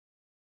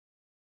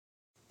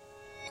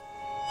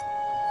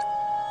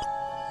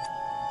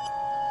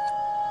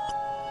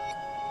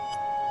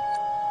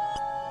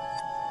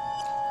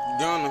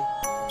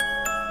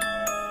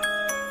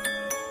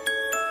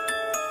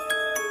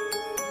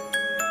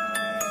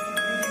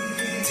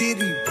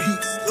Titty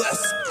beats,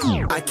 let's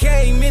go. I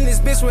came in this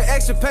bitch with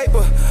extra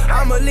paper.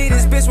 I'ma leave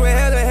this bitch with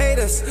hella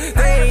haters.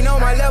 They ain't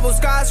on my level,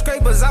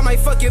 skyscrapers. I might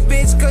fuck your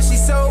bitch cause she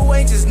so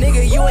anxious.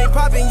 Nigga, you ain't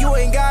poppin', you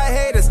ain't got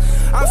haters.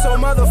 I'm so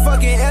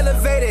motherfucking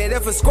elevated.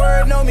 If a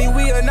squirrel know me,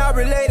 we are not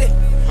related.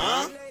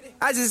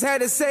 I just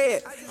had to say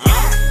it.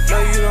 No,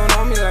 you don't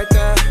know me like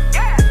that.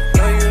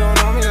 No, you don't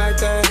know me like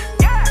that.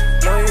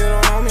 No, you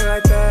don't know me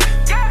like that.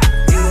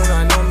 You do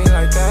not know me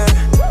like that.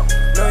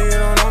 No, you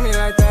don't know me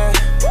like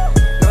that.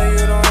 No,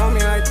 you don't know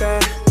me like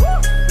that.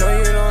 No,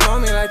 you don't know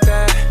me like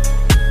that.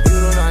 You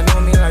do not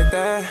know me like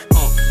that.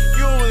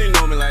 You don't really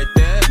know me like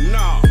that.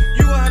 No,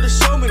 you gon' have to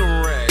show me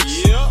them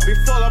racks. Yeah.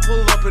 Before I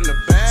pull up in the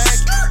back.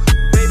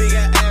 Baby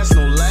got ass,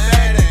 no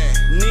lag.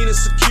 Need a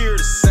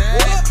security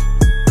sack.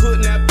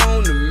 Putting that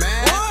on the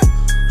mat.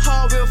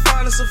 Harville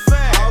find us a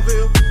fact.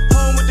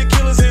 Home with the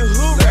killers and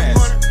hood rats.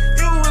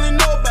 You don't really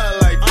know about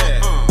it like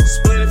that.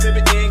 Split it, flip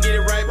it, then get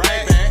it right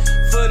back.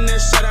 Flooding that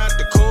shot out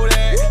the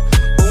Kodak.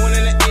 Born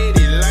in the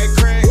 80s like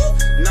crack.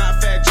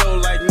 Not Fat Joe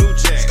like New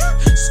Jack.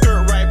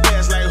 Skirt right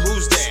past like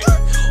who's that?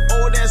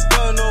 Oh, that's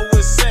gun or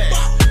with sack.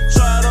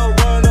 Try to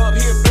run up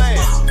here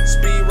blast.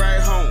 Speed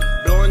right home,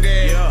 blowing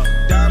gas.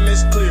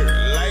 Diamonds clear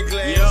like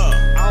glass.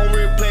 I don't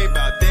really play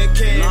about that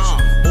cash.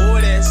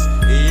 Boy, that's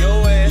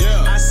your ass.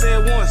 I said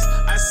once,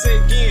 I said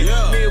again.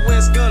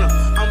 Midwest gunner,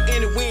 I'm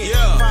in the wind.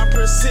 5%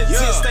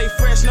 tint, stay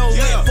fresh, no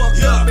lint.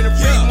 Fucked up in the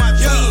freak, my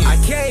jeans. I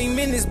came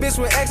in this bitch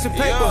with extra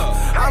paper.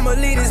 I'ma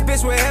leave this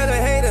bitch with hella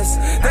haters.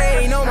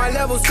 They ain't on my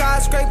level,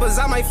 skyscrapers.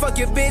 I might fuck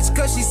your bitch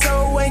cause she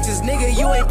so anxious. Nigga, you ain't